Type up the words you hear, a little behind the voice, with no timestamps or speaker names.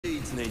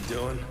they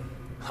doing?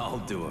 I'll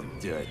do them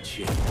dirt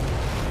cheap.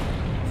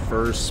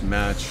 First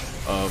match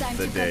of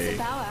the day.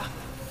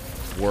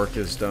 Work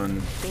is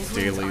done.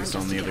 Dailies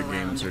on the other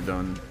games are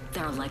done.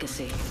 They're a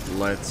legacy.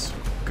 Let's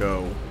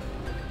go.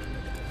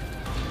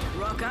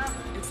 Rock up.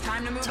 It's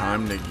time to move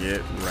Time to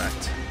get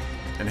wrecked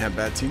and have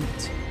bad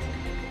teammates.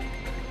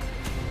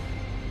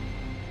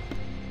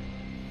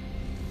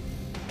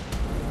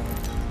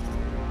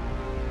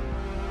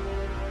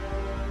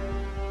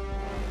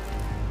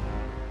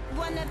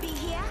 Wanna be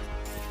here?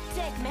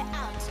 Take me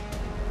out.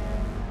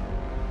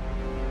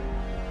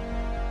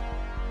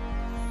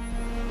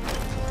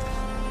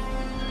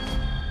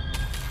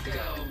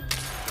 Go.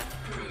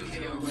 Prove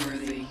you're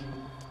worthy.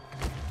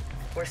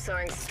 We're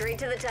soaring straight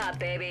to the top,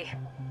 baby.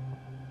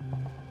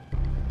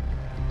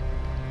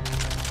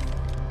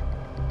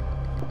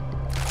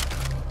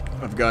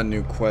 I've got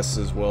new quests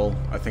as well.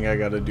 I think I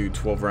gotta do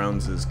 12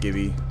 rounds as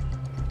Gibby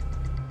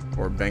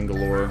or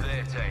Bangalore,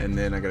 and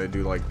then I gotta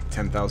do like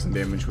 10,000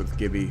 damage with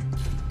Gibby,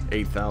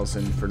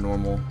 8,000 for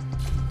normal,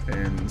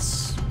 and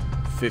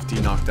 50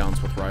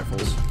 knockdowns with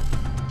rifles.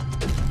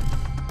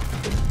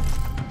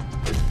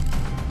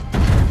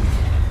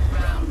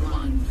 Round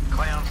one.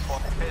 Clown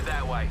spot. Head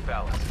that way,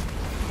 fellas.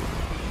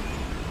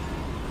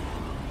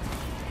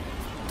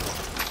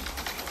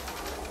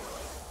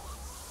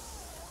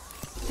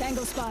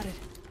 Tango spotted.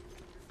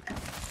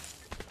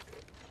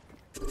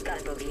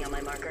 Got a bogey on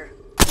my marker.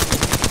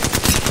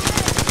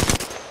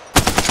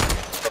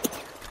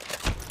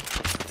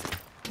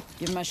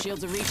 Give my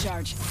shields a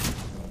recharge.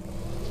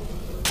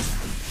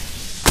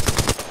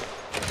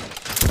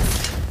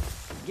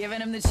 Giving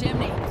him the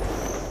chimney.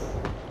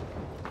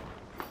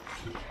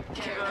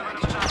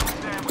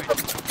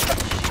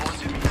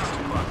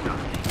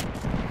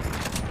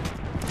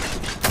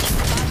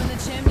 Popping the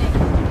chimney.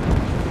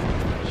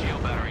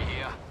 Shield battery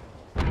here.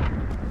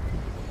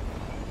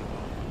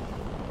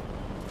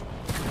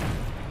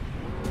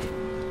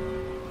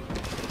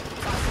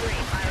 Top 3,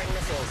 firing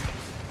missiles.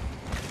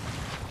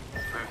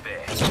 Move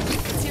there.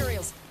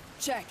 Materials.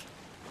 Check.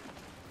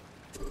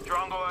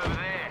 Drongo over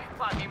there.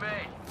 Lucky me.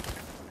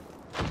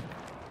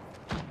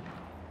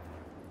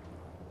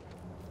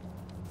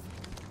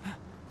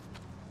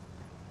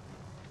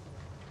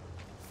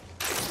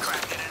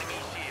 Cracked an enemy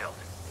shield.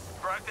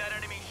 Broke that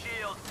enemy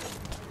shield.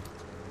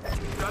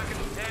 Joker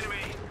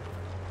enemy.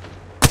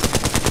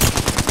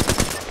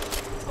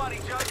 Bloody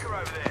Joker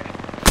over there.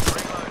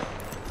 Reload.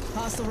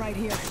 Hostile right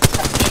here.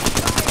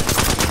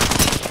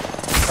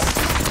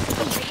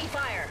 Taking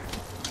fire.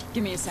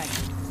 Give me a sec.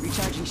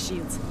 Recharging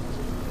shields.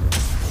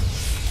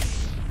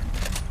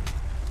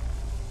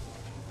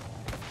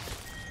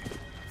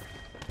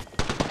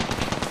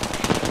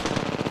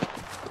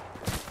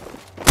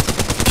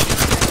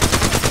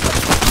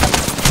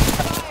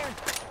 Fire!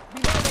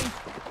 Reloading.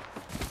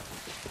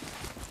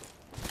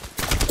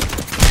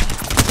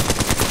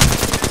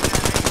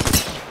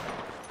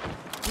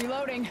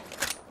 Reloading.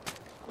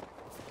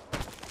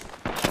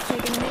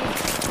 Taking a knee.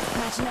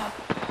 Patching up.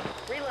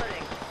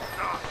 Reloading.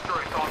 Oh,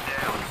 straight on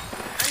down.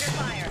 Under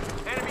fire.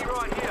 Enemy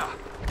right here.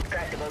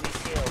 Cracked a bogey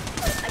shield.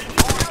 I can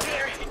use help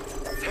here.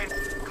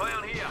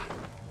 Clown here.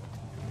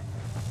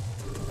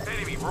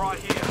 Enemy right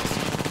here.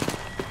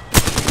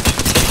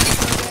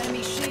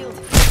 Enemy shield.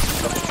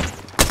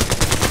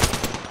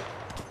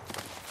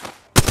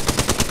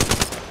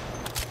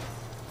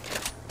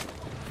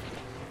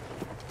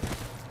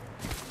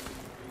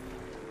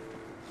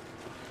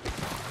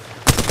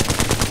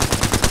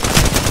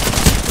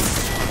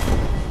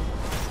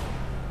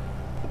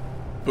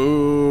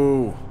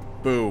 Boo!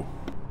 Boo.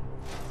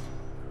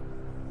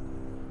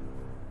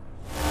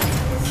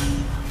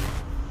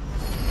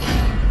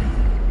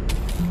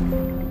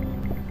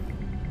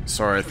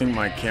 Sorry, I think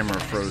my camera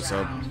froze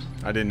up.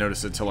 I didn't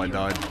notice it till I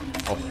died.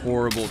 A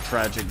horrible,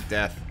 tragic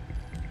death.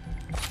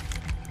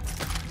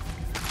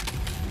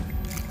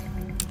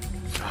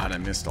 God, I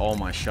missed all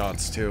my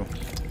shots too.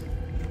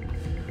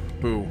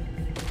 Boo.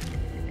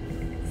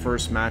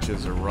 First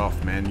matches are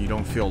rough, man. You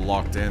don't feel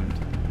locked in.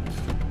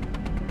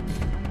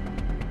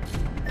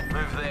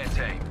 Move there,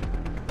 team.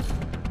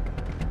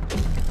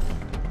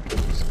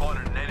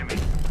 Spotted an enemy.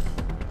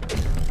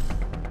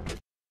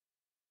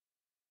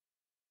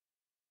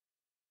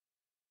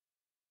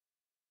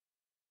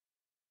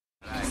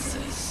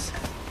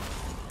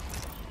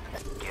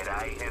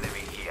 G'day,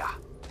 enemy here.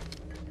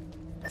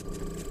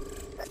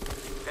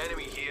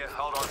 Enemy here,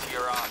 hold on to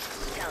your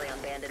ass. Tally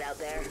on bandit out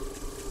there.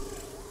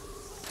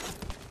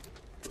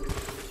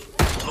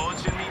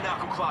 Launching me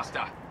knuckle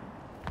cluster.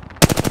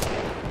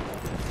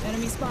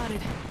 Enemy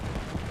spotted.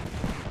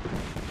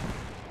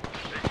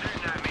 They're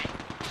shooting at me.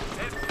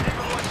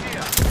 Everyone's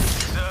here.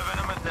 Serving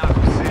them a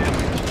knuckle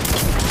sandwich.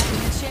 In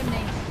the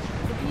chimney.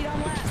 Repeat on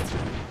last.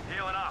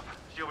 Healing up.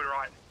 She'll be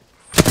right.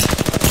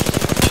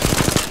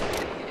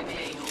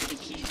 They hold the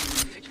key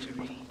to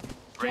victory.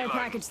 Care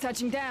package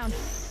touching down.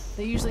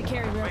 They usually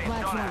carry rare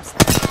platforms.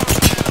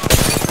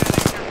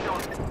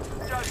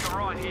 Joker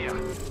right here.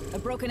 A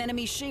broken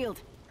enemy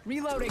shield.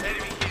 Reloading.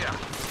 Enemy here.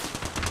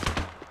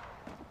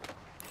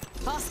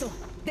 Hostile.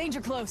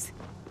 Danger close.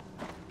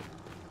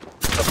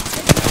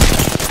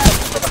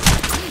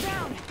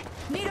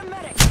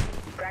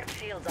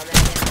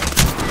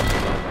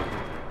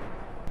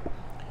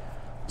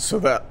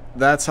 so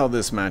that's how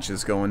this match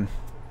is going.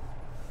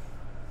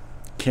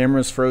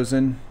 Camera's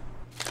frozen.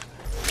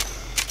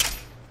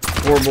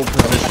 Horrible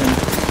position.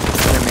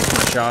 Can't make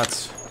my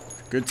shots.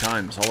 Good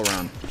times all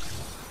around.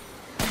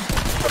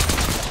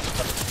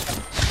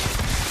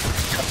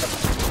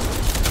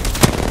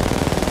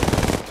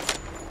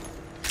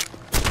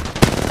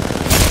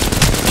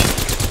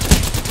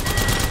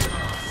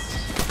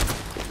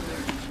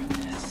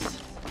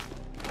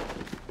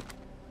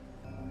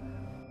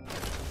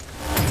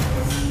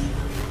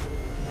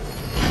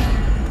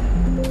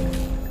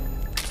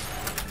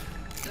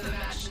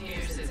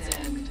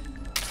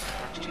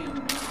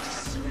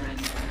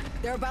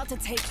 They're about to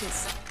take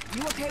this.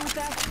 You okay with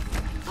that?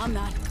 I'm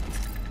not.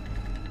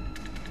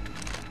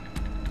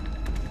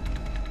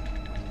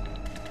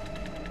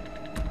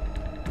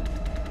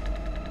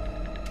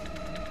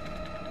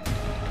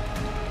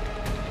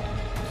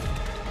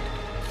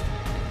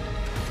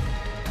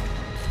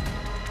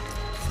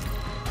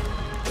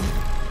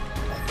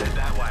 Head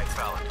that way,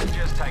 fella.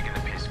 Just taking the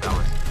piss,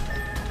 fellas.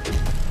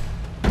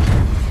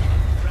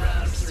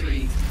 Round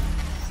 3.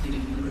 Do you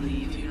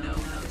believe you know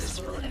how this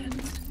will end?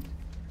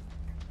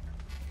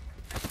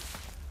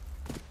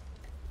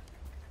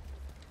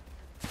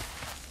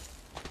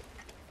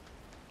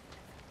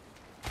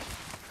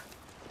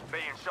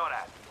 Being shot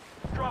at.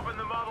 Dropping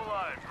the mother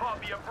load.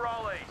 Pop your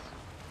brollies.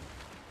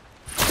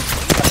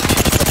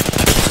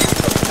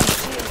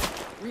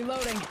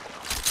 Reloading.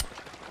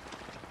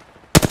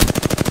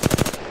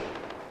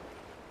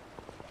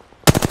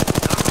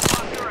 Knuckle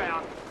cluster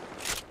out.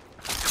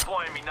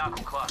 Deploying me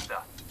knuckle cluster.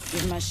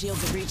 Give my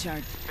shields a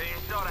recharge.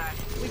 Being shot at.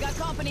 We got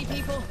company,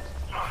 people.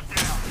 Down.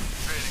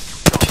 Feeling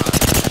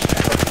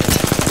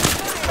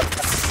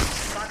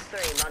Box 3,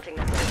 launching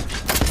missile.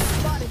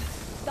 Spotted.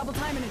 Double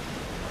timing it.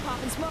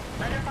 Popping smoke.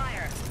 Under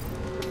fire.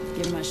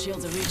 Give my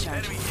shields a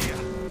recharge. enemy here.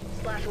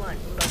 Splash 1,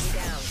 bogey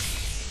down.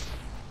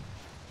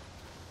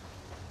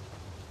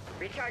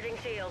 Recharging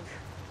shields.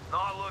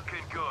 Not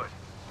looking good.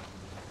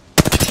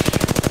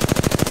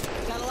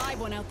 Got a live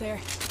one out there.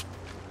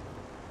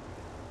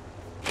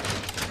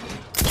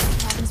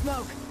 Popping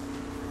smoke.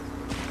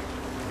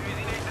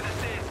 Uzi needs an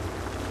assist.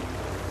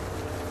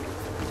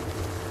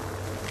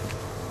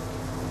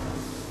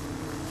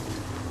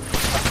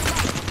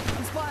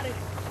 I'm spotted.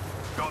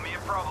 Got me a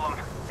problem.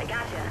 I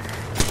gotcha.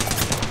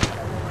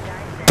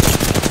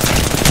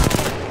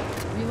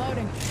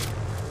 Reloading.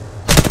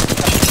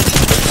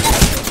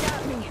 They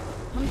got me.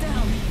 I'm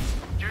down.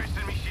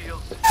 Juicing me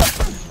shields.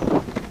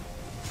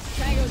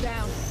 Tango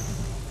down.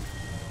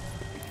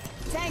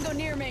 Tango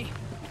near me.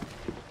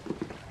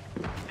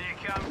 Here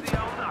comes the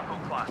old knuckle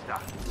cluster.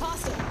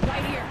 Hostile,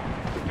 right here.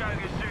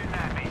 Joker's shooting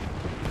at me.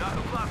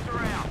 Knuckle cluster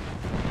out.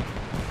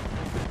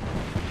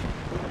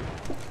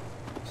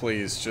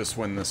 Please, just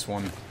win this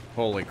one.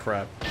 Holy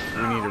crap.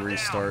 We need a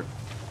restart.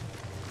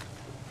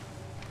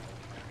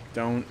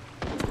 Don't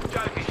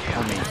Joker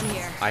tell here. me I'm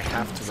here. I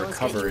have to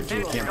recover if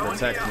you can't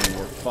protect me.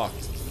 We're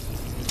fucked.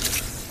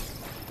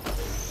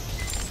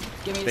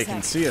 Give me a They sec.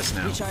 can see us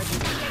now.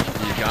 Recharging.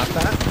 You got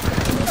that?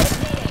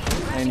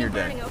 And you're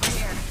dead. Over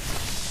here.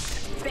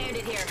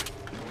 Bandit here.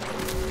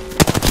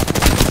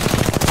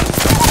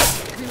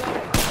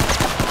 Reloading.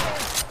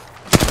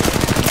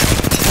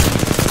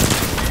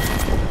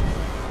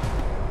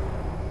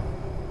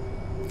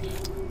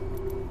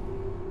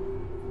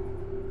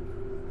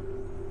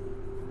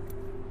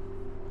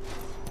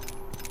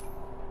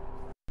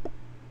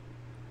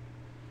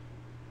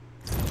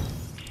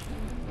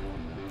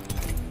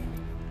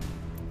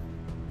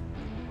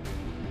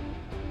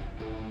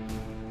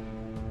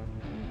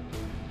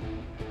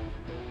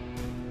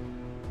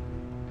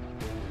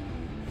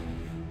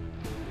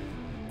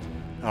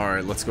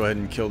 Alright, let's go ahead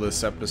and kill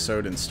this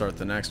episode and start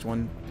the next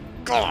one.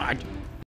 God!